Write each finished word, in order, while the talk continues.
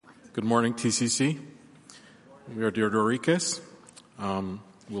Good morning, TCC. We are Diodoricus.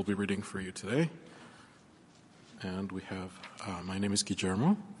 We'll be reading for you today. And we have, my name is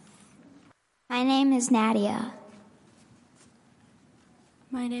Guillermo. My name is Nadia.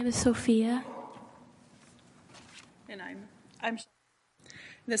 My name is Sophia. And I'm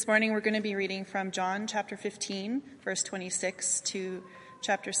This morning we're going to be reading from John chapter 15, verse 26 to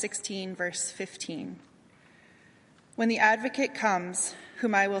chapter 16, verse 15. When the advocate comes,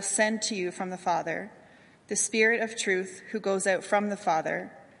 whom I will send to you from the Father, the Spirit of truth who goes out from the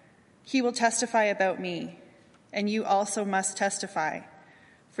Father, he will testify about me, and you also must testify,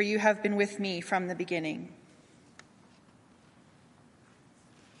 for you have been with me from the beginning.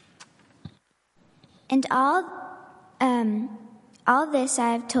 And all this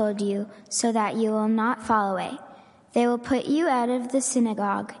I have told you, so that you will not fall away. They will put you out of the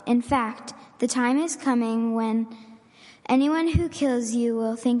synagogue. In fact, the time is coming when anyone who kills you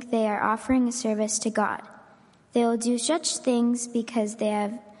will think they are offering a service to God. They will do such things because they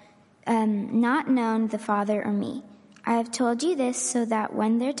have not known the Father or me. I have told you this so that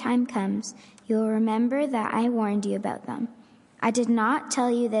when their time comes, you will remember that I warned you about them. I did not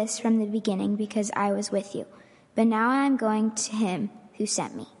tell you this from the beginning because I was with you, but now I am going to him who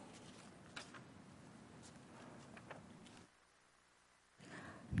sent me.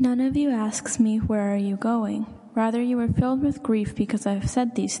 None of you asks me, where are you going? Rather, you are filled with grief because I have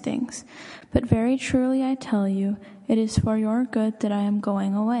said these things. But very truly I tell you, it is for your good that I am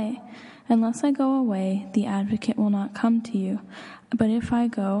going away. Unless I go away, the advocate will not come to you. But if I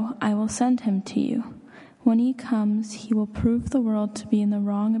go, I will send him to you. When he comes, he will prove the world to be in the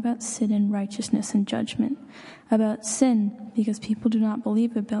wrong about sin and righteousness and judgment. About sin, because people do not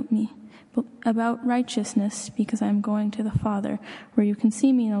believe about me. But about righteousness, because I am going to the Father, where you can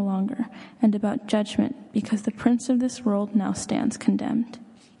see me no longer. And about judgment, because the prince of this world now stands condemned.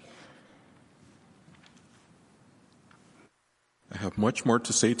 I have much more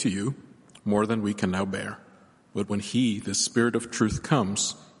to say to you, more than we can now bear. But when he, the Spirit of truth,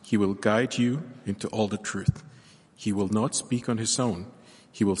 comes, he will guide you into all the truth. He will not speak on his own.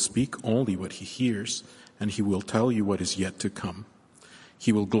 He will speak only what he hears, and he will tell you what is yet to come.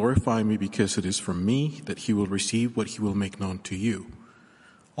 He will glorify me because it is from me that he will receive what he will make known to you.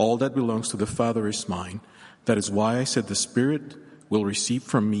 All that belongs to the Father is mine. That is why I said the Spirit will receive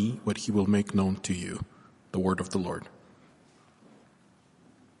from me what he will make known to you. The word of the Lord.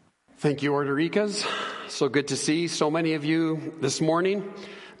 Thank you, Orderikas. So good to see so many of you this morning.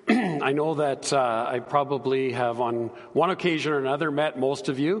 I know that I probably have on one occasion or another met most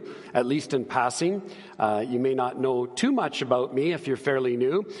of you, at least in passing. You may not know too much about me if you're fairly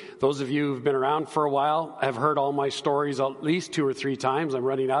new. Those of you who've been around for a while have heard all my stories at least 2 or 3 times. I'm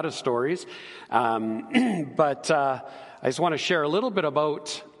running out of stories. But I just want to share a little bit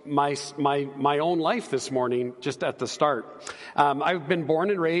about my own life this morning, just at the start. I've been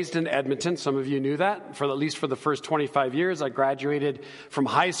born and raised in Edmonton. Some of you knew that. At least for the first 25 years, I graduated from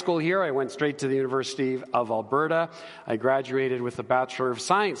high school here. I went straight to the University of Alberta. I graduated with a Bachelor of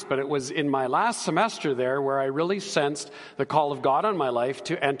Science, but it was in my last semester there where I really sensed the call of God on my life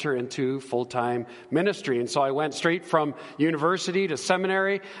to enter into full-time ministry. And so I went straight from university to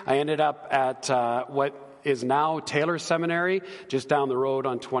seminary. I ended up at what is now Taylor Seminary, just down the road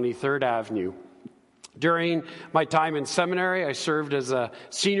on 23rd Avenue. During my time in seminary, I served as a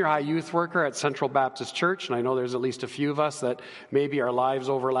senior high youth worker at Central Baptist Church, and I know there's at least a few of us that maybe our lives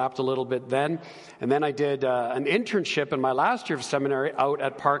overlapped a little bit then. And then I did an internship in my last year of seminary out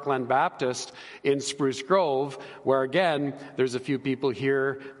at Parkland Baptist in Spruce Grove, where again, there's a few people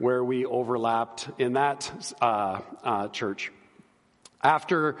here where we overlapped in that church.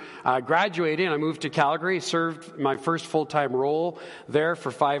 After graduating, I moved to Calgary, served my first full-time role there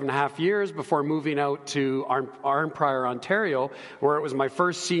for 5.5 years before moving out to Arnprior, Ontario, where it was my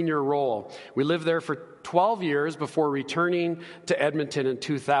first senior role. We lived there for 12 years before returning to Edmonton in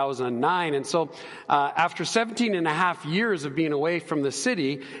 2009. And so after 17 and a half years of being away from the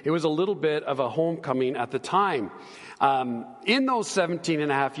city, it was a little bit of a homecoming at the time. In those 17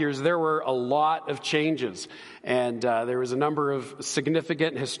 and a half years, there were a lot of changes. And there was a number of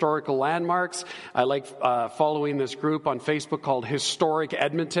significant historical landmarks. I like following this group on Facebook called Historic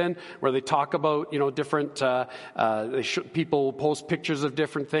Edmonton, where they talk about, different, people post pictures of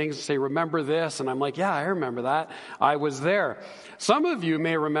different things and say, remember this? And I'm like, yeah, I remember that. I was there. Some of you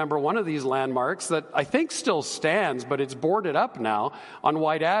may remember one of these landmarks that I think still stands, but it's boarded up now on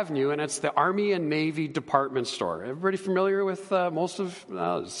White Avenue, and it's the Army and Navy Department Store. Everybody familiar with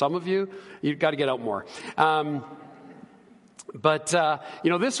some of you? You've got to get out more. But,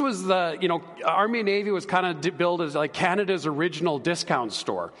 this was Army and Navy was kind of billed as like Canada's original discount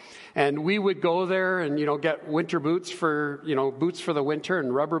store. And we would go there and, get winter boots for, boots for the winter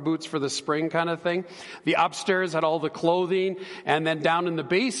and rubber boots for the spring kind of thing. The upstairs had all the clothing. And then down in the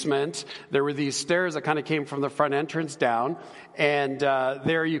basement, there were these stairs that kind of came from the front entrance down. And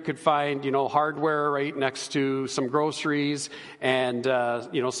there you could find, hardware right next to some groceries and,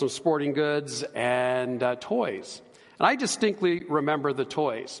 some sporting goods and toys. And I distinctly remember the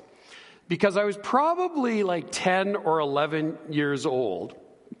toys because I was probably like 10 or 11 years old.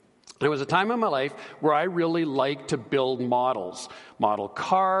 There was a time in my life where I really liked to build models, model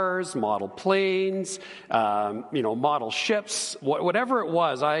cars, model planes, model ships, whatever it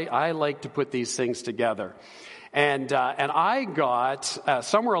was. I liked to put these things together. And I got,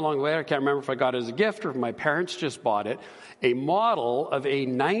 somewhere along the way, I can't remember if I got it as a gift or if my parents just bought it, a model of a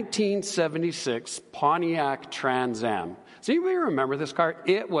 1976 Pontiac Trans Am. Does anybody remember this car?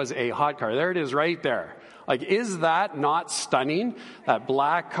 It was a hot car. There it is right there. Like, is that not stunning? That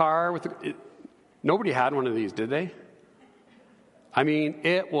black car with nobody had one of these, did they? I mean,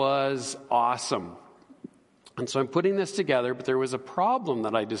 it was awesome. And so I'm putting this together, but there was a problem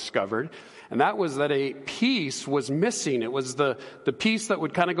that I discovered, and that was that a piece was missing. It was the piece that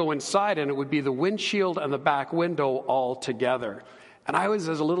would kind of go inside, and it would be the windshield and the back window all together. And as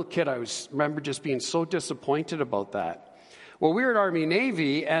a little kid, remember just being so disappointed about that. Well, we were at Army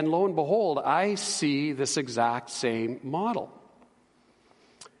Navy, and lo and behold, I see this exact same model.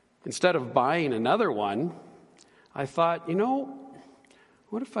 Instead of buying another one, I thought,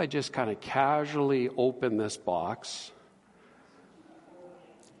 what if I just kind of casually open this box,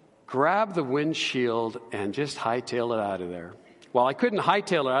 grab the windshield, and just hightail it out of there? Well, I couldn't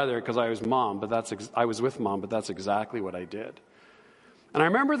hightail it out of there because I was with Mom, but that's exactly what I did. And I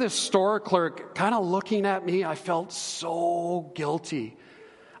remember this store clerk kind of looking at me. I felt so guilty.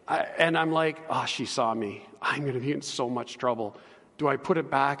 And I'm like, she saw me. I'm going to be in so much trouble. Do I put it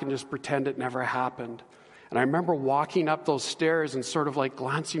back and just pretend it never happened? And I remember walking up those stairs and sort of like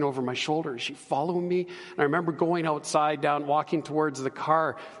glancing over my shoulder. Is she following me? And I remember going outside, walking towards the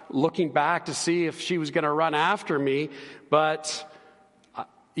car, looking back to see if she was going to run after me. But,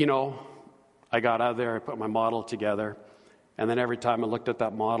 I got out of there. I put my model together. And then every time I looked at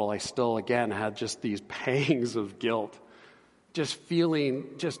that model, I still, again, had just these pangs of guilt. Just feeling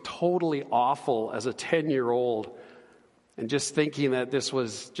just totally awful as a 10-year-old. And just thinking that this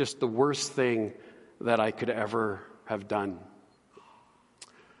was just the worst thing that I could ever have done.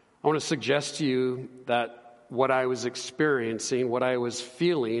 I want to suggest to you that what I was experiencing, what I was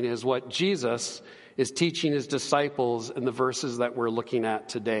feeling, is what Jesus is teaching his disciples in the verses that we're looking at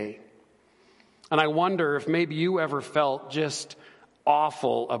today. And I wonder if maybe you ever felt just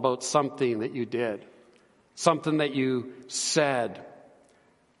awful about something that you did, something that you said.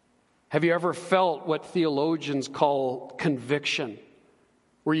 Have you ever felt what theologians call conviction,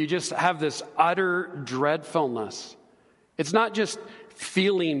 where you just have this utter dreadfulness? It's not just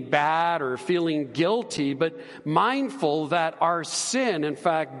feeling bad or feeling guilty, but mindful that our sin, in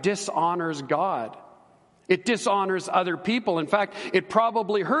fact, dishonors God. It dishonors other people. In fact, it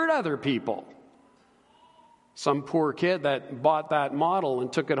probably hurt other people. Some poor kid that bought that model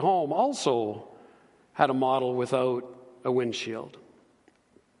and took it home also had a model without a windshield.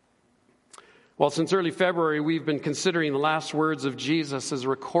 Well, since early February, we've been considering the last words of Jesus as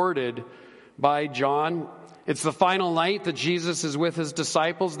recorded by John. It's the final night that Jesus is with his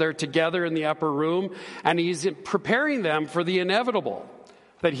disciples. They're together in the upper room, and he's preparing them for the inevitable,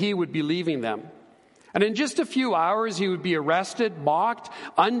 that he would be leaving them. And in just a few hours, he would be arrested, mocked,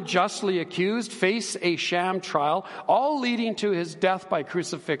 unjustly accused, face a sham trial, all leading to his death by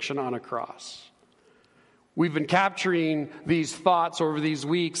crucifixion on a cross. We've been capturing these thoughts over these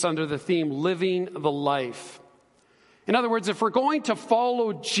weeks under the theme, Living the Life. In other words, if we're going to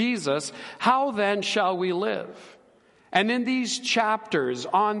follow Jesus, how then shall we live? And in these chapters,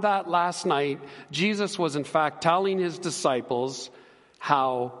 on that last night, Jesus was in fact telling his disciples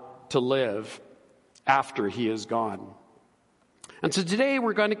how to live after he is gone. And so today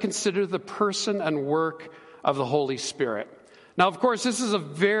we're going to consider the person and work of the Holy Spirit. Now, of course, this is a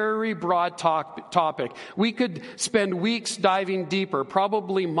very broad topic. We could spend weeks diving deeper,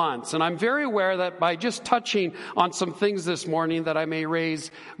 probably months. And I'm very aware that by just touching on some things this morning that I may raise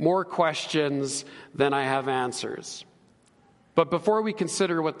more questions than I have answers. But before we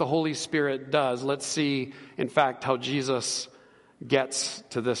consider what the Holy Spirit does, let's see, in fact, how Jesus gets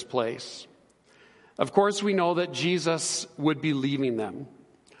to this place. Of course, we know that Jesus would be leaving them.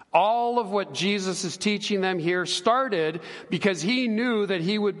 All of what Jesus is teaching them here started because he knew that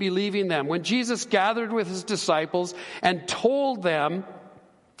he would be leaving them. When Jesus gathered with his disciples and told them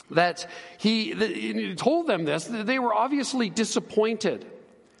that he told them this, they were obviously disappointed.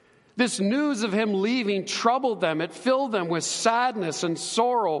 This news of him leaving troubled them. It filled them with sadness and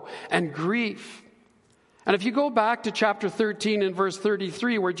sorrow and grief. And if you go back to chapter 13 and verse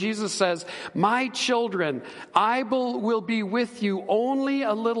 33, where Jesus says, "My children, I will be with you only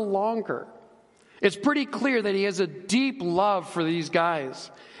a little longer," it's pretty clear that he has a deep love for these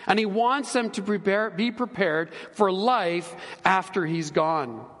guys. And he wants them to be prepared for life after he's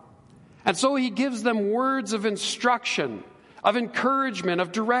gone. And so he gives them words of instruction, of encouragement,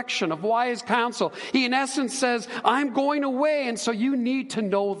 of direction, of wise counsel. He in essence says, I'm going away, and so you need to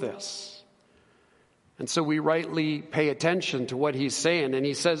know this. And so we rightly pay attention to what he's saying. And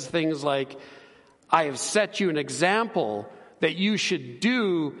he says things like, I have set you an example that you should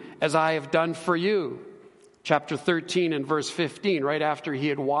do as I have done for you. Chapter 13 and verse 15, right after he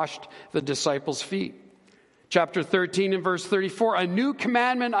had washed the disciples' feet. Chapter 13 and verse 34, a new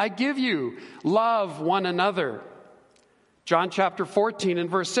commandment I give you, love one another. John chapter 14 and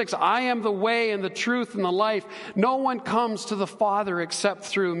verse 6, I am the way and the truth and the life. No one comes to the Father except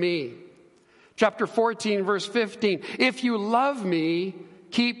through me. Chapter 14, verse 15, if you love me,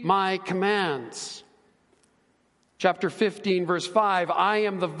 keep my commands. Chapter 15, verse 5, I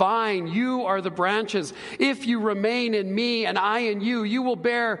am the vine, you are the branches. If you remain in me and I in you, you will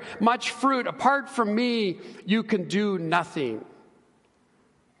bear much fruit. Apart from me, you can do nothing.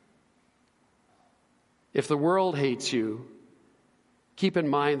 If the world hates you, keep in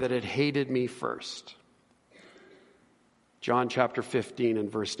mind that it hated me first. John chapter 15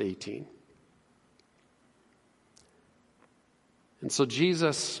 and verse 18. And so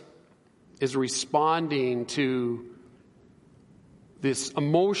Jesus is responding to this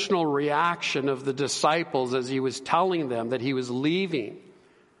emotional reaction of the disciples as he was telling them that he was leaving.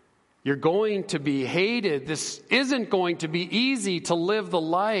 You're going to be hated. This isn't going to be easy to live the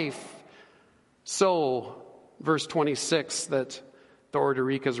life. So, verse 26 that the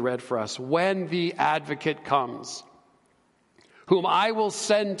Orderica's read for us, when the advocate comes, whom I will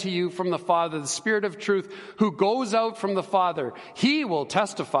send to you from the Father, the Spirit of truth, who goes out from the Father. He will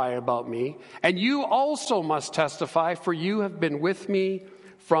testify about me, and you also must testify, for you have been with me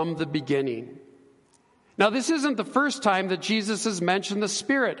from the beginning. Now, this isn't the first time that Jesus has mentioned the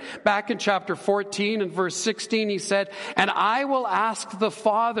Spirit. Back in chapter 14 and verse 16, he said, and I will ask the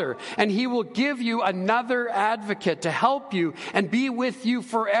Father, and he will give you another advocate to help you and be with you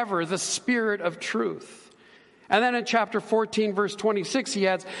forever, the Spirit of truth. And then in chapter 14, verse 26, he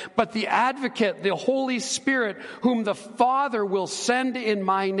adds, but the advocate, the Holy Spirit, whom the Father will send in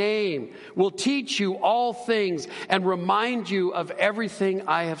my name, will teach you all things and remind you of everything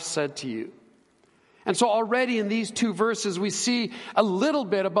I have said to you. And so already in these two verses, we see a little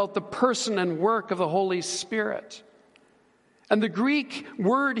bit about the person and work of the Holy Spirit. And the Greek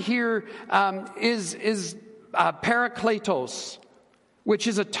word here is parakletos, which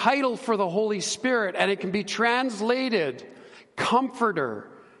is a title for the Holy Spirit, and it can be translated comforter,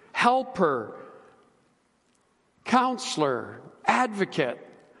 helper, counselor, advocate.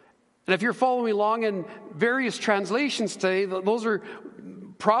 And if you're following along in various translations today, those are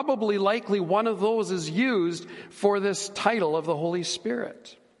probably likely one of those is used for this title of the Holy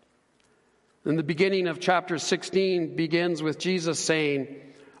Spirit. In the beginning of chapter 16 begins with Jesus saying,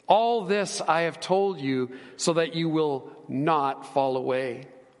 all this I have told you so that you will not fall away.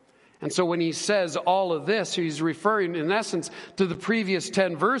 And so when he says all of this, he's referring in essence to the previous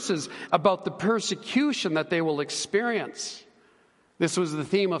 10 verses about the persecution that they will experience. This was the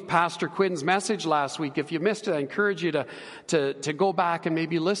theme of Pastor Quinn's message last week. If you missed it, I encourage you to go back and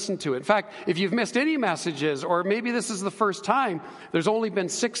maybe listen to it. In fact, if you've missed any messages, or maybe this is the first time, there's only been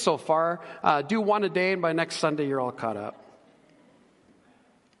 6 so far, do one a day, and by next Sunday you're all caught up.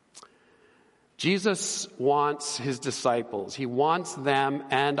 Jesus wants his disciples, he wants them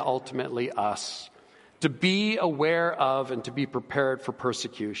and ultimately us to be aware of and to be prepared for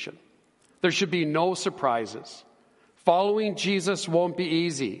persecution. There should be no surprises. Following Jesus won't be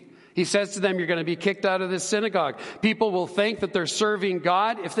easy. He says to them, you're going to be kicked out of this synagogue. People will think that they're serving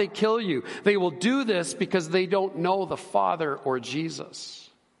God if they kill you. They will do this because they don't know the Father or Jesus.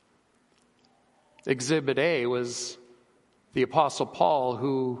 Exhibit A was the Apostle Paul,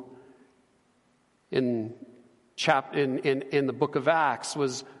 who in the book of Acts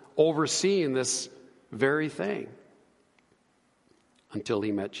was overseeing this very thing until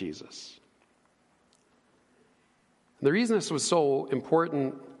he met Jesus. And the reason this was so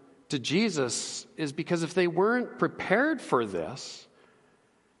important to Jesus is because if they weren't prepared for this,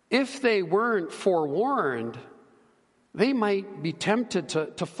 if they weren't forewarned, they might be tempted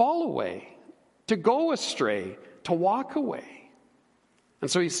to fall away, to go astray, to walk away. And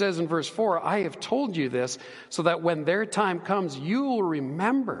so he says in verse 4, I have told you this so that when their time comes, you will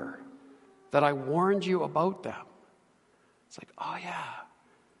remember that I warned you about them. It's like, oh yeah,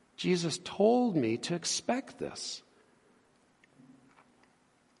 Jesus told me to expect this.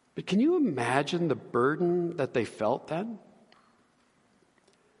 But can you imagine the burden that they felt then?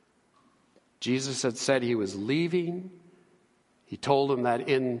 Jesus had said he was leaving. He told them that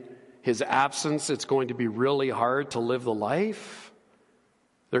in his absence, it's going to be really hard to live the life.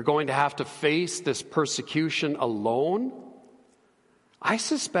 They're going to have to face this persecution alone. I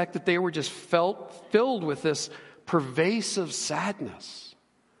suspect that they were just filled with this pervasive sadness.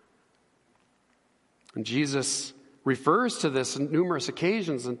 And Jesus refers to this on numerous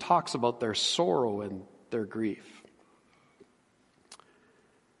occasions and talks about their sorrow and their grief.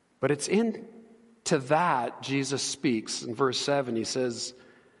 But it's into that Jesus speaks. In verse 7, he says,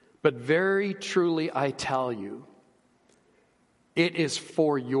 but very truly I tell you, it is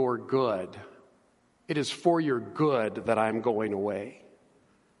for your good. It is for your good that I'm going away.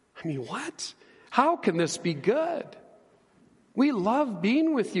 I mean, what? How can this be good? We love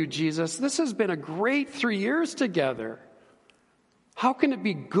being with you, Jesus. This has been a great 3 years together. How can it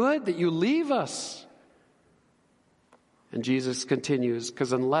be good that you leave us? And Jesus continues,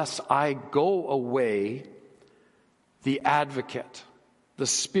 because unless I go away, the advocate, the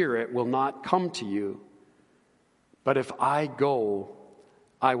Spirit, will not come to you. But if I go,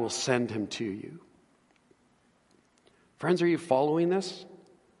 I will send him to you. Friends, are you following this?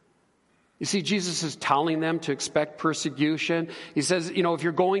 You see, Jesus is telling them to expect persecution. He says, if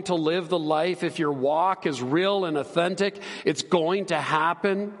you're going to live the life, if your walk is real and authentic, it's going to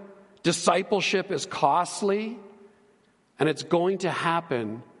happen. Discipleship is costly, and it's going to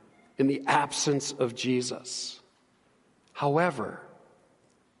happen in the absence of Jesus. However,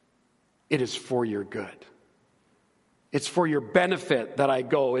 it is for your good. It's for your benefit that I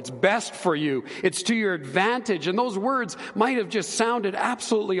go. It's best for you. It's to your advantage. And those words might have just sounded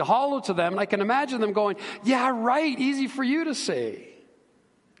absolutely hollow to them. And I can imagine them going, yeah, right, easy for you to say.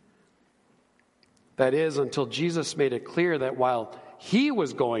 That is, until Jesus made it clear that while he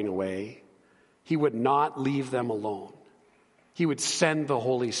was going away, he would not leave them alone. He would send the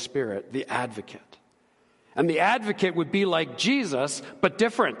Holy Spirit, the advocate. And the advocate would be like Jesus, but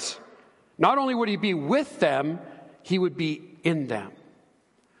different. Not only would he be with them, he would be in them.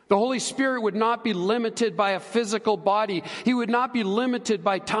 The Holy Spirit would not be limited by a physical body. He would not be limited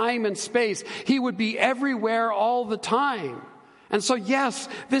by time and space. He would be everywhere all the time. And so, yes,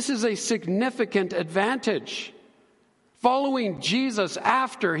 this is a significant advantage. Following Jesus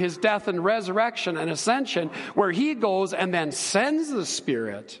after his death and resurrection and ascension, where he goes and then sends the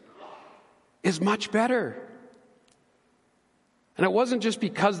Spirit, is much better. And it wasn't just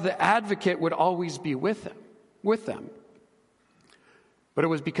because the advocate would always be with them, but it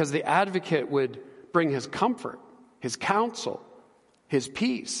was because the advocate would bring his comfort, his counsel, his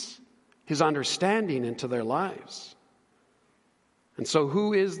peace, his understanding into their lives. And so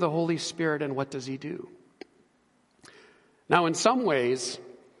who is the Holy Spirit and what does he do? Now, in some ways,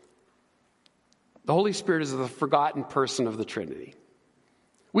 the Holy Spirit is the forgotten person of the Trinity.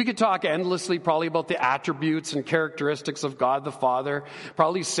 We could talk endlessly probably about the attributes and characteristics of God the Father,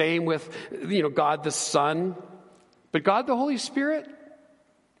 probably same with, God the Son. But God the Holy Spirit,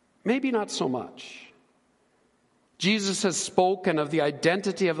 maybe not so much. Jesus has spoken of the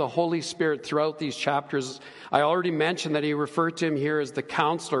identity of the Holy Spirit throughout these chapters. I already mentioned that he referred to him here as the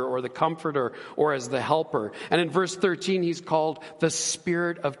counselor or the comforter or as the helper. And in verse 13, he's called the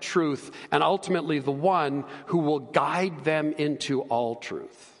Spirit of truth and ultimately the one who will guide them into all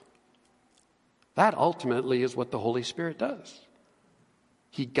truth. That ultimately is what the Holy Spirit does.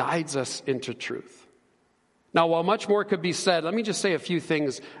 He guides us into truth. Now, while much more could be said, let me just say a few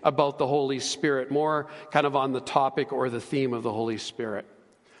things about the Holy Spirit, more kind of on the topic or the theme of the Holy Spirit.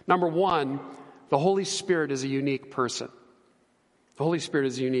 Number one, the Holy Spirit is a unique person. The Holy Spirit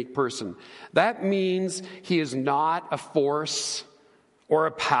is a unique person. That means he is not a force or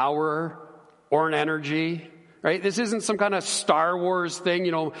a power or an energy, right? This isn't some kind of Star Wars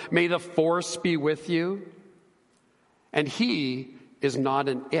thing, may the Force be with you. And he is not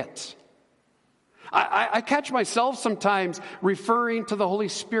an it. I catch myself sometimes referring to the Holy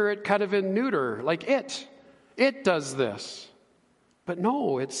Spirit kind of in neuter, like it. It does this. But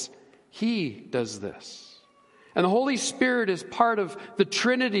no, it's he does this. And the Holy Spirit is part of the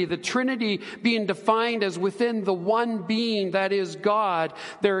Trinity being defined as within the one being that is God.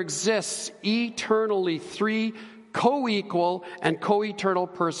 There exists eternally three co-equal and co-eternal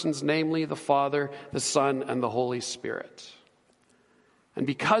persons, namely the Father, the Son, and the Holy Spirit. And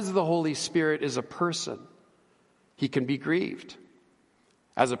because the Holy Spirit is a person, he can be grieved.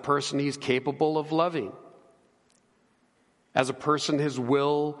 As a person, he's capable of loving. As a person, his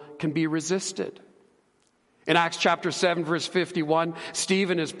will can be resisted. In Acts chapter 7, verse 51,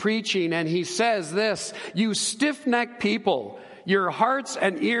 Stephen is preaching and he says this, "You stiff-necked people, your hearts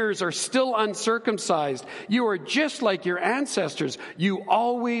and ears are still uncircumcised. You are just like your ancestors. You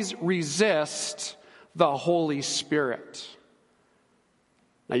always resist the Holy Spirit."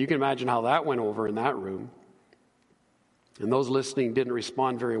 Now you can imagine how that went over in that room. And those listening didn't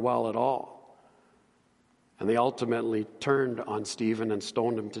respond very well at all. And they ultimately turned on Stephen and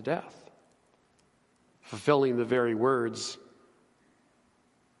stoned him to death, fulfilling the very words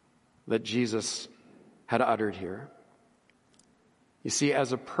that Jesus had uttered here. You see,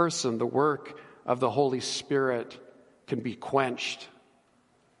 as a person, the work of the Holy Spirit can be quenched.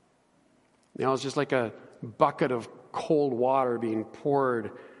 You know, it's just like a bucket of cold water being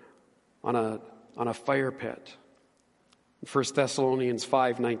poured on a fire pit. 1 Thessalonians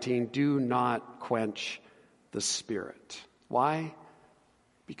 5:19, do not quench the Spirit. Why?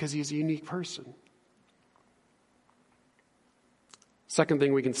 Because he's a unique person. Second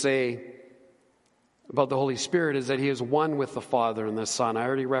thing we can say about the Holy Spirit is that he is one with the Father and the Son. I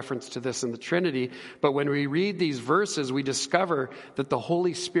already referenced to this in the Trinity, but when we read these verses, we discover that the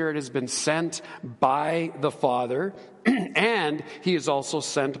Holy Spirit has been sent by the Father, and he is also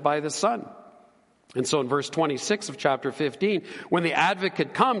sent by the Son. And so in verse 26 of chapter 15, when the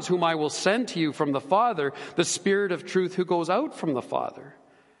advocate comes, whom I will send to you from the Father, the Spirit of truth who goes out from the Father.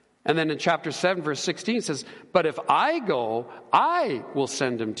 And then in chapter 7, verse 16, it says, but if I go, I will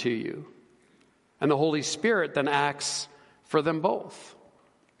send him to you. And the Holy Spirit then acts for them both.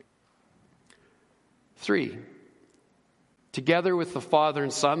 3, together with the Father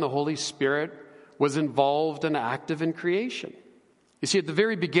and Son, the Holy Spirit was involved and active in creation. You see, at the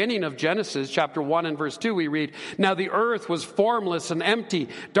very beginning of Genesis, chapter 1 and verse 2, we read, now the earth was formless and empty.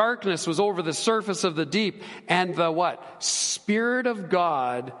 Darkness was over the surface of the deep. And the what? Spirit of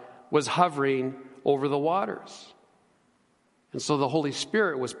God was hovering over the waters. And so the Holy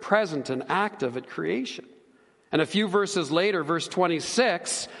Spirit was present and active at creation. And a few verses later, verse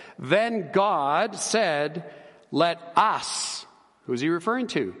 26, then God said, let us, who's he referring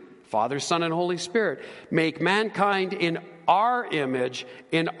to? Father, Son, and Holy Spirit, make mankind in our image,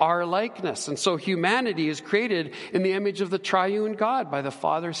 in our likeness. And so humanity is created in the image of the triune God by the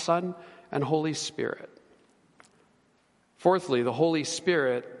Father, Son, and Holy Spirit. Fourthly, the Holy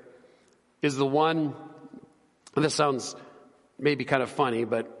Spirit is the one, and this sounds maybe kind of funny,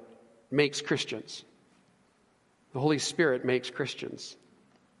 but makes Christians. The Holy Spirit makes Christians.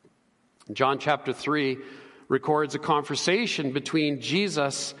 John chapter 3 records a conversation between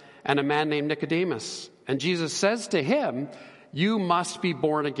Jesus and a man named Nicodemus. And Jesus says to him, you must be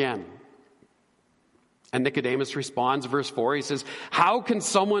born again. And Nicodemus responds, verse 4, he says, how can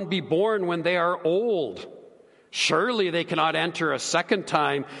someone be born when they are old? Surely they cannot enter a second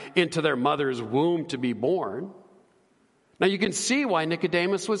time into their mother's womb to be born. Now you can see why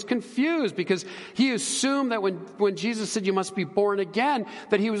Nicodemus was confused, because he assumed that when Jesus said you must be born again,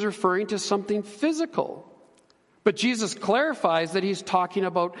 that he was referring to something physical. But Jesus clarifies that he's talking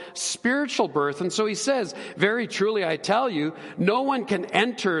about spiritual birth. And so he says, very truly I tell you, no one can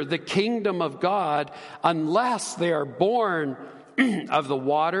enter the kingdom of God unless they are born of the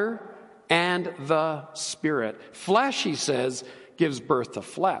water and the Spirit. Flesh, he says, gives birth to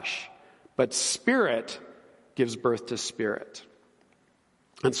flesh, but Spirit gives birth to spirit.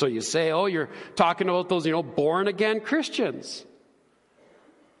 And so you say, oh, you're talking about those, born again Christians.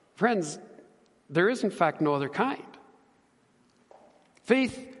 Friends, there is in fact no other kind.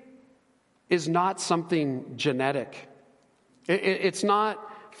 Faith is not something genetic. It's not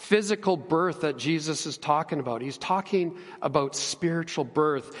physical birth that Jesus is talking about. He's talking about spiritual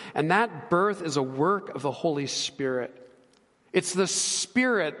birth. And that birth is a work of the Holy Spirit. It's the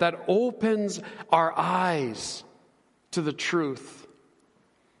Spirit that opens our eyes to the truth.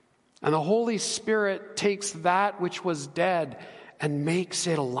 And the Holy Spirit takes that which was dead and makes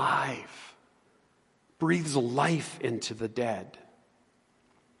it alive, breathes life into the dead.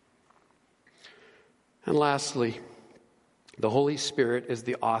 And lastly, the Holy Spirit is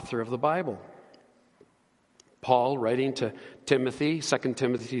the author of the Bible. Paul, writing to Timothy, 2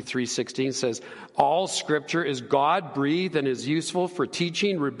 Timothy 3:16 says, all scripture is God-breathed and is useful for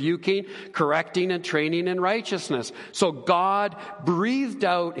teaching, rebuking, correcting, and training in righteousness. So God breathed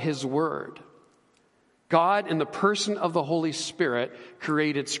out his word. God, in the person of the Holy Spirit,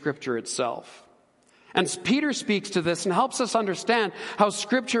 created scripture itself. And Peter speaks to this and helps us understand how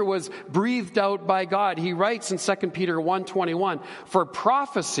Scripture was breathed out by God. He writes in 2 Peter 1:21, "For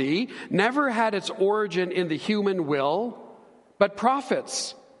prophecy never had its origin in the human will, but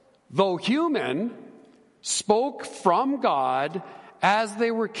prophets, though human, spoke from God as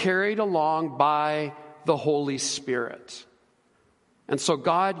they were carried along by the Holy Spirit." And so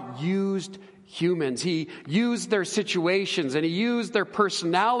God used humans. He used their situations and he used their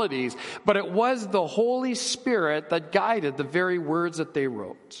personalities, but it was the Holy Spirit that guided the very words that they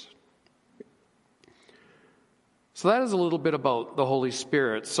wrote. So that is a little bit about the Holy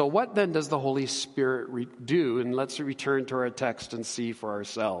Spirit. So what then does the Holy Spirit do? And let's return to our text and see for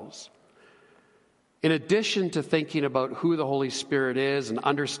ourselves. In addition to thinking about who the Holy Spirit is and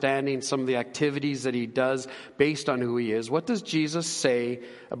understanding some of the activities that he does based on who he is, what does Jesus say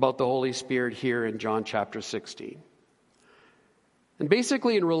about the Holy Spirit here in John chapter 16? And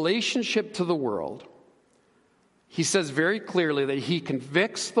basically, in relationship to the world, he says very clearly that he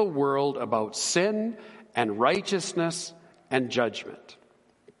convicts the world about sin and righteousness and judgment.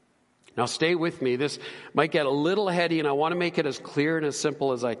 Now stay with me. This might get a little heady, and I want to make it as clear and as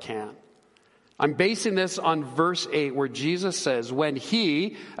simple as I can. I'm basing this on verse 8 where Jesus says, when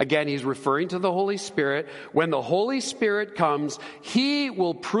he, again he's referring to the Holy Spirit, when the Holy Spirit comes, he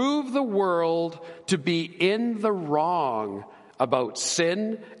will prove the world to be in the wrong about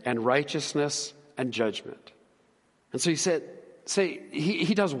sin and righteousness and judgment. And so he said,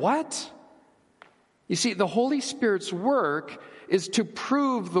 he does what? You see, the Holy Spirit's work is to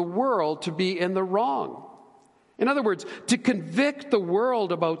prove the world to be in the wrong. In other words, to convict the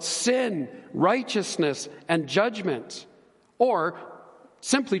world about sin, righteousness, and judgment, or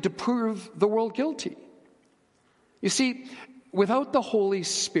simply to prove the world guilty. You see, without the Holy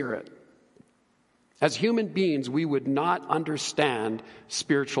Spirit, as human beings, we would not understand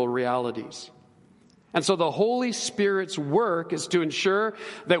spiritual realities. And so the Holy Spirit's work is to ensure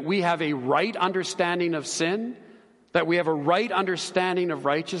that we have a right understanding of sin, that we have a right understanding of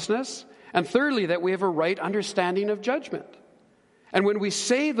righteousness, and thirdly, that we have a right understanding of judgment. And when we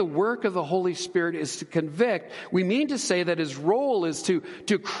say the work of the Holy Spirit is to convict, we mean to say that his role is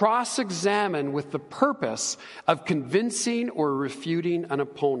to cross-examine with the purpose of convincing or refuting an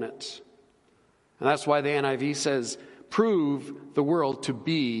opponent. And that's why the NIV says, prove the world to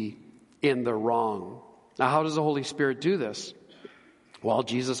be in the wrong. Now, how does the Holy Spirit do this? Well,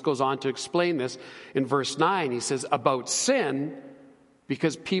 Jesus goes on to explain this in verse 9. He says, about sin,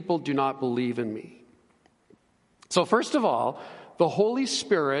 because people do not believe in me. So first of all, the Holy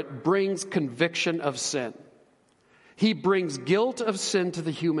Spirit brings conviction of sin. He brings guilt of sin to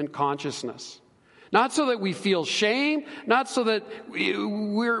the human consciousness. Not so that we feel shame, not so that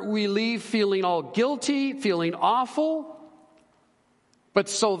we leave feeling all guilty, feeling awful, but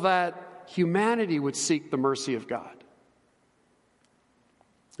so that humanity would seek the mercy of God.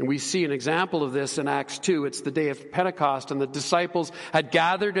 And we see an example of this in Acts 2. It's the day of Pentecost, and the disciples had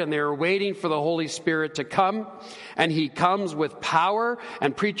gathered and they were waiting for the Holy Spirit to come. And he comes with power,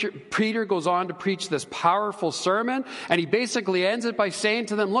 and Peter goes on to preach this powerful sermon. And he basically ends it by saying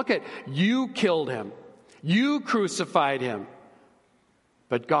to them, look at, you killed him. You crucified him.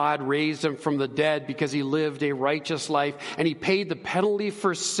 But God raised him from the dead because he lived a righteous life and he paid the penalty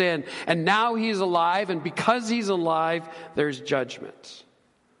for sin. And now he's alive, and because he's alive, there's judgment.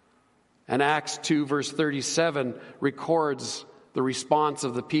 And Acts 2 verse 37 records the response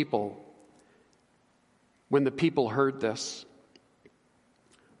of the people. When the people heard this,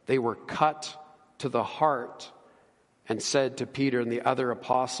 they were cut to the heart and said to Peter and the other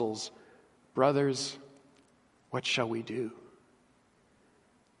apostles, brothers, what shall we do?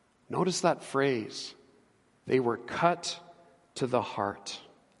 Notice that phrase. They were cut to the heart.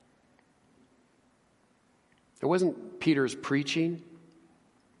 It wasn't Peter's preaching,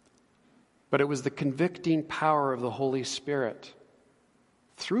 but it was the convicting power of the Holy Spirit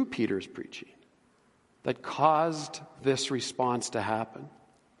through Peter's preaching that caused this response to happen.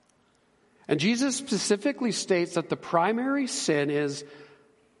 And Jesus specifically states that the primary sin is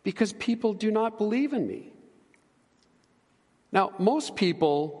because people do not believe in me. Now, most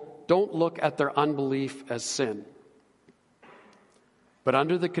people don't look at their unbelief as sin. But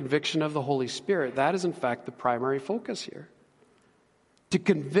under the conviction of the Holy Spirit, that is in fact the primary focus here. To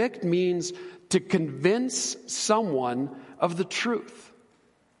convict means to convince someone of the truth.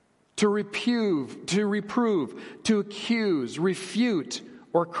 To reprove, to accuse, refute,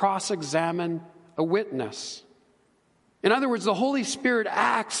 or cross-examine a witness. In other words, the Holy Spirit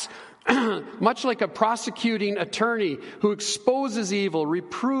acts much like a prosecuting attorney who exposes evil,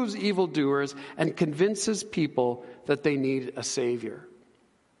 reproves evildoers, and convinces people that they need a Savior.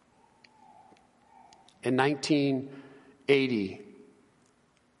 in 1980,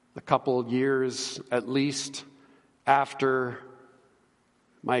 a couple of years at least after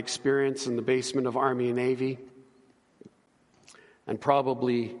my experience in the basement of Army and Navy, and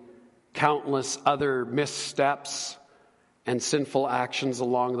probably countless other missteps and sinful actions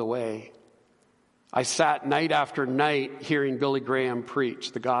along the way, I sat night after night hearing Billy Graham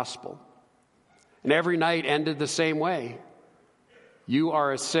preach the gospel. And every night ended the same way. You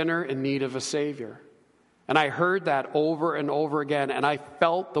are a sinner in need of a Savior. And I heard that over and over again, and I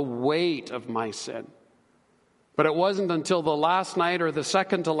felt the weight of my sin. But it wasn't until the last night or the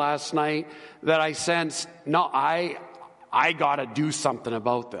second to last night that I sensed, no, I got to do something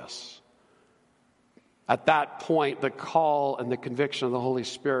about this. At that point, the call and the conviction of the Holy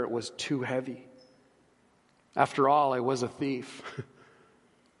Spirit was too heavy. After all, I was a thief.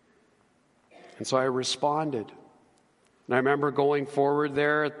 And so I responded. And I remember going forward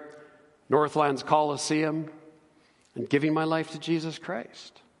there at Northlands Coliseum and giving my life to Jesus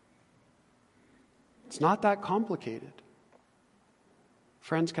Christ. It's not that complicated.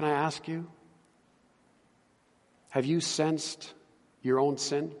 Friends, can I ask you, have you sensed your own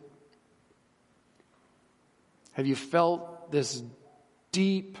sin? Have you felt this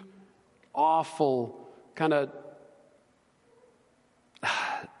deep, awful kind of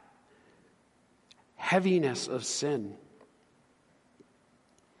heaviness of sin?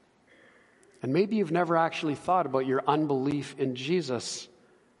 And maybe you've never actually thought about your unbelief in Jesus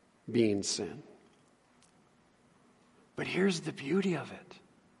being sin. But here's the beauty of it.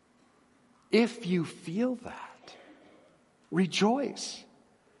 If you feel that, rejoice.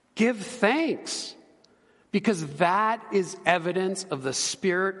 Give thanks. Because that is evidence of the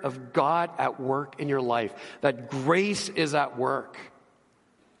Spirit of God at work in your life. That grace is at work.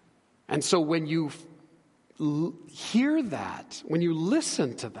 And so when you hear that, when you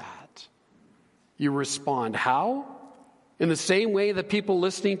listen to that, you respond. How? In the same way that people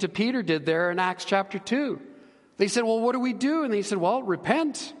listening to Peter did there in Acts chapter 2. They said, well, what do we do? And they said, well,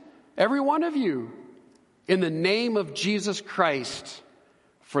 repent, every one of you, in the name of Jesus Christ,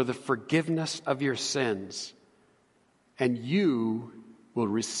 for the forgiveness of your sins, and you will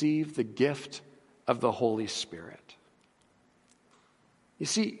receive the gift of the Holy Spirit. You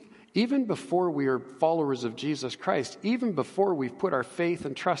see, even before we are followers of Jesus Christ, even before we've put our faith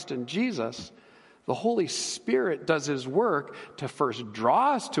and trust in Jesus, the Holy Spirit does His work to first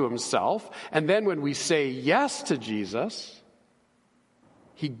draw us to Himself, and then when we say yes to Jesus,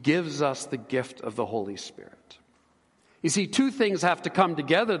 He gives us the gift of the Holy Spirit. You see, two things have to come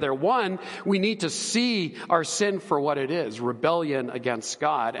together there. One, we need to see our sin for what it is, rebellion against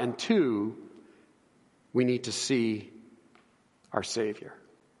God. And two, we need to see our Savior.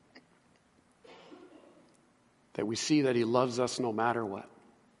 That we see that He loves us no matter what.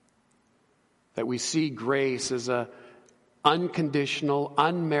 That we see grace as an unconditional,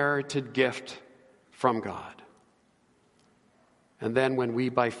 unmerited gift from God. And then when we,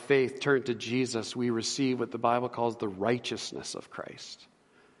 by faith, turn to Jesus, we receive what the Bible calls the righteousness of Christ.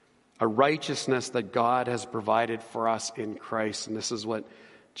 A righteousness that God has provided for us in Christ. And this is what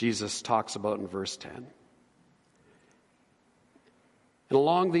Jesus talks about in verse 10. And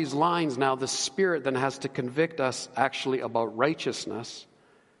along these lines now, the Spirit then has to convict us actually about righteousness,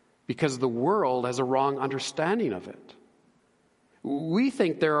 because the world has a wrong understanding of it. We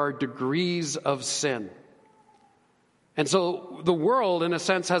think there are degrees of sin. And so the world, in a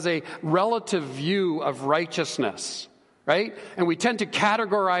sense, has a relative view of righteousness, right? And we tend to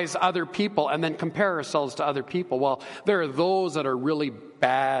categorize other people and then compare ourselves to other people. Well, there are those that are really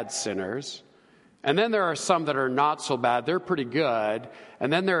bad sinners. And then there are some that are not so bad. They're pretty good.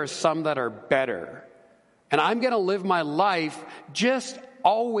 And then there are some that are better. And I'm going to live my life just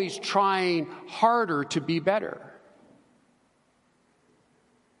always trying harder to be better.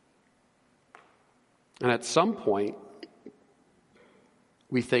 And at some point,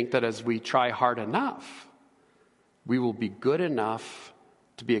 we think that as we try hard enough, we will be good enough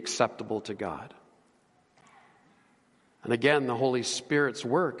to be acceptable to God. And again, the Holy Spirit's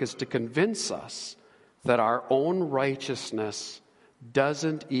work is to convince us that our own righteousness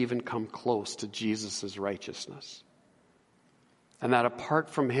doesn't even come close to Jesus' righteousness. And that apart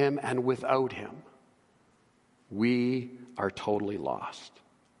from Him and without Him, we are totally lost.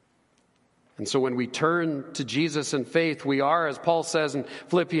 And so when we turn to Jesus in faith, we are, as Paul says in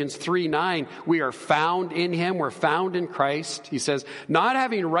Philippians 3:9, we are found in Him, we're found in Christ. He says, not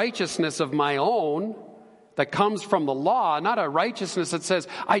having righteousness of my own that comes from the law, not a righteousness that says,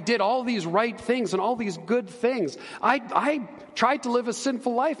 I did all these right things and all these good things. I tried to live a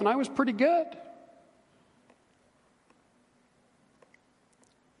sinful life and I was pretty good.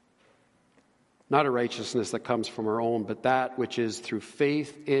 not a righteousness that comes from our own, but that which is through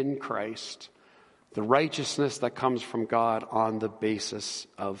faith in Christ, the righteousness that comes from God on the basis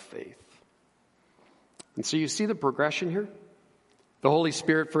of faith. And so you see the progression here? The Holy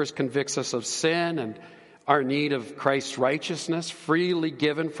Spirit first convicts us of sin and our need of Christ's righteousness, freely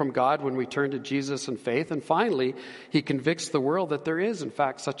given from God when we turn to Jesus in faith. And finally, he convicts the world that there is, in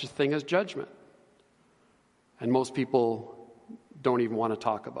fact, such a thing as judgment. And most people don't even want to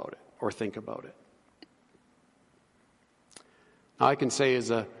talk about it or think about it. Now, I can say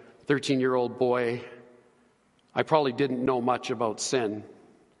as a 13-year-old boy, I probably didn't know much about sin,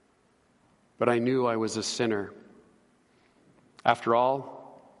 but I knew I was a sinner. After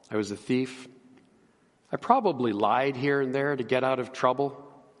all, I was a thief. I probably lied here and there to get out of trouble.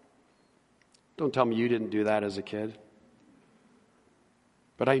 Don't tell me you didn't do that as a kid.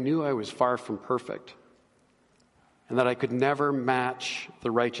 But I knew I was far from perfect and that I could never match the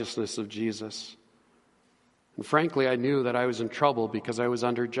righteousness of Jesus. And frankly, I knew that I was in trouble because I was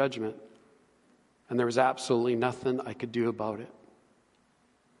under judgment, and there was absolutely nothing I could do about it.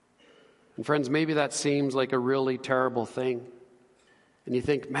 And friends, maybe that seems like a really terrible thing. And you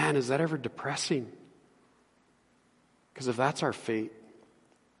think, man, is that ever depressing? Because if that's our fate.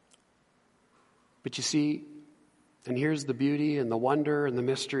 But you see, and here's the beauty and the wonder and the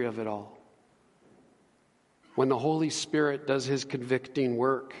mystery of it all. When the Holy Spirit does his convicting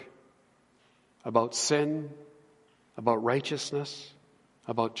work about sin, about righteousness,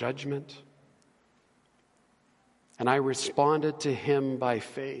 about judgment, and I responded to him by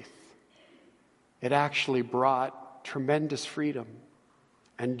faith, it actually brought tremendous freedom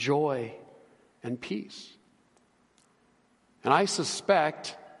and joy and peace. And I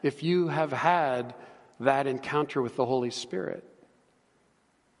suspect if you have had that encounter with the Holy Spirit,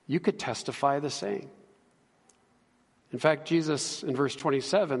 you could testify the same. In fact, Jesus in verse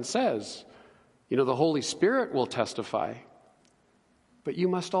 27 says, the Holy Spirit will testify, but you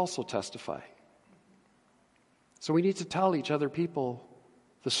must also testify. So we need to tell each other people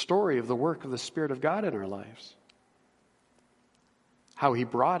the story of the work of the Spirit of God in our lives. How he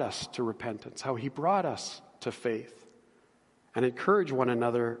brought us to repentance, how he brought us to faith, and encourage one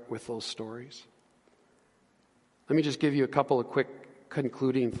another with those stories. Let me just give you a couple of quick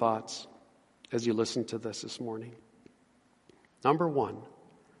concluding thoughts as you listen to this morning. Number one,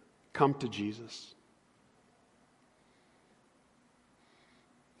 come to Jesus.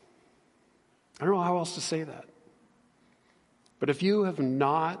 I don't know how else to say that. But if you have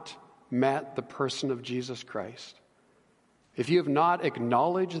not met the person of Jesus Christ, if you have not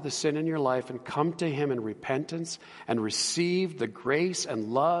acknowledged the sin in your life and come to him in repentance and received the grace and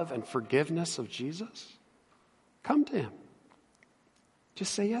love and forgiveness of Jesus, come to him.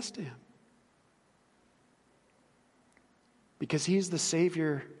 Just say yes to him. Because he's the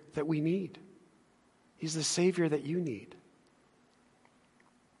Savior that we need. He's the Savior that you need.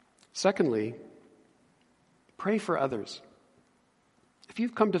 Secondly, pray for others. If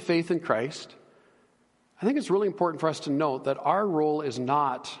you've come to faith in Christ, I think it's really important for us to note that our role is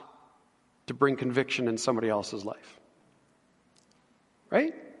not to bring conviction in somebody else's life.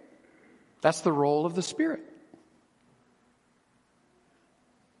 Right? That's the role of the Spirit.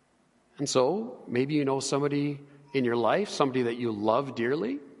 And so, maybe you know somebody in your life, somebody that you love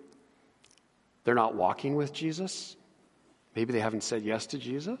dearly. They're not walking with Jesus. Maybe they haven't said yes to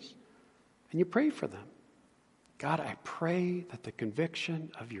Jesus. And you pray for them. God, I pray that the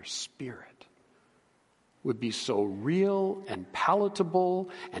conviction of your Spirit would be so real and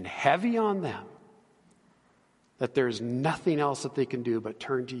palatable and heavy on them that there's nothing else that they can do but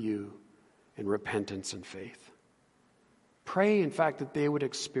turn to you in repentance and faith. Pray, in fact, that they would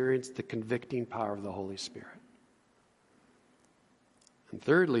experience the convicting power of the Holy Spirit. And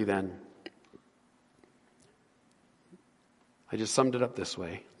thirdly, then, I just summed it up this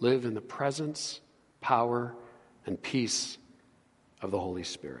way. Live in the presence, power, and peace of the Holy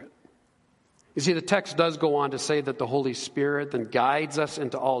Spirit. You see, the text does go on to say that the Holy Spirit then guides us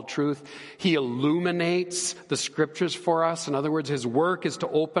into all truth. He illuminates the Scriptures for us. In other words, his work is to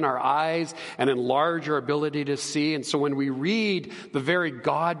open our eyes and enlarge our ability to see. And so when we read the very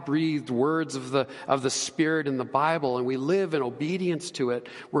God-breathed words of the Spirit in the Bible and we live in obedience to it,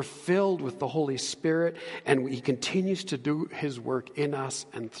 we're filled with the Holy Spirit, and he continues to do his work in us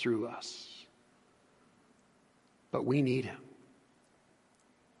and through us. But we need him.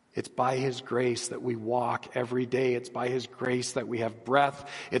 It's by his grace that we walk every day. It's by his grace that we have breath.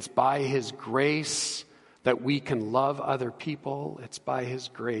 It's by his grace that we can love other people. It's by his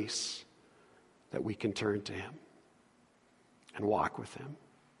grace that we can turn to him and walk with him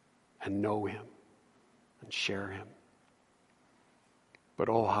and know him and share him. But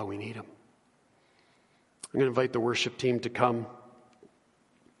oh, how we need him. I'm going to invite the worship team to come.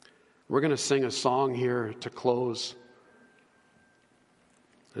 We're going to sing a song here to close.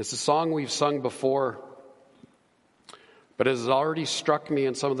 It's a song we've sung before, but it has already struck me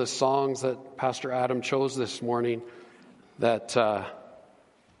in some of the songs that Pastor Adam chose this morning that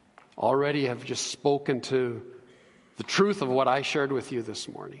already have just spoken to the truth of what I shared with you this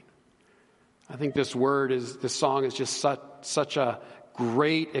morning. I think this song is just such a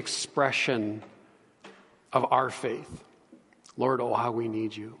great expression of our faith. Lord, oh, how we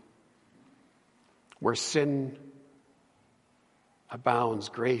need you. Where sin abounds,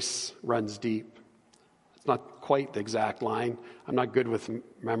 grace runs deep. It's not quite the exact line. I'm not good with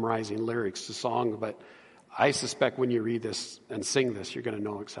memorizing lyrics to song, but I suspect when you read this and sing this, you're going to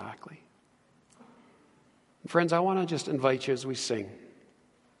know exactly. Friends, I want to just invite you as we sing.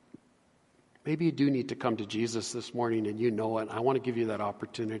 Maybe you do need to come to Jesus this morning and you know it. I want to give you that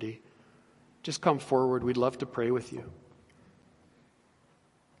opportunity. Just come forward. We'd love to pray with you.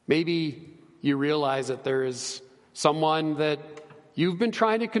 Maybe you realize that there is someone that you've been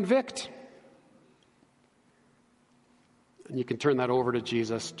trying to convict. And you can turn that over to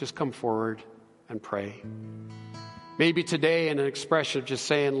Jesus. Just come forward and pray. Maybe today in an expression of just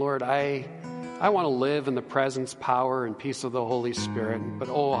saying, Lord, I want to live in the presence, power, and peace of the Holy Spirit, but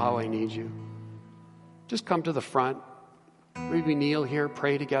oh, how I need you. Just come to the front. Maybe kneel here,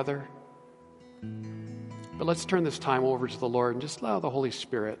 pray together. But let's turn this time over to the Lord and just allow the Holy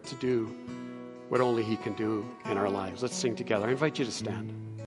Spirit to do what only He can do in our lives. Let's sing together. I invite you to stand.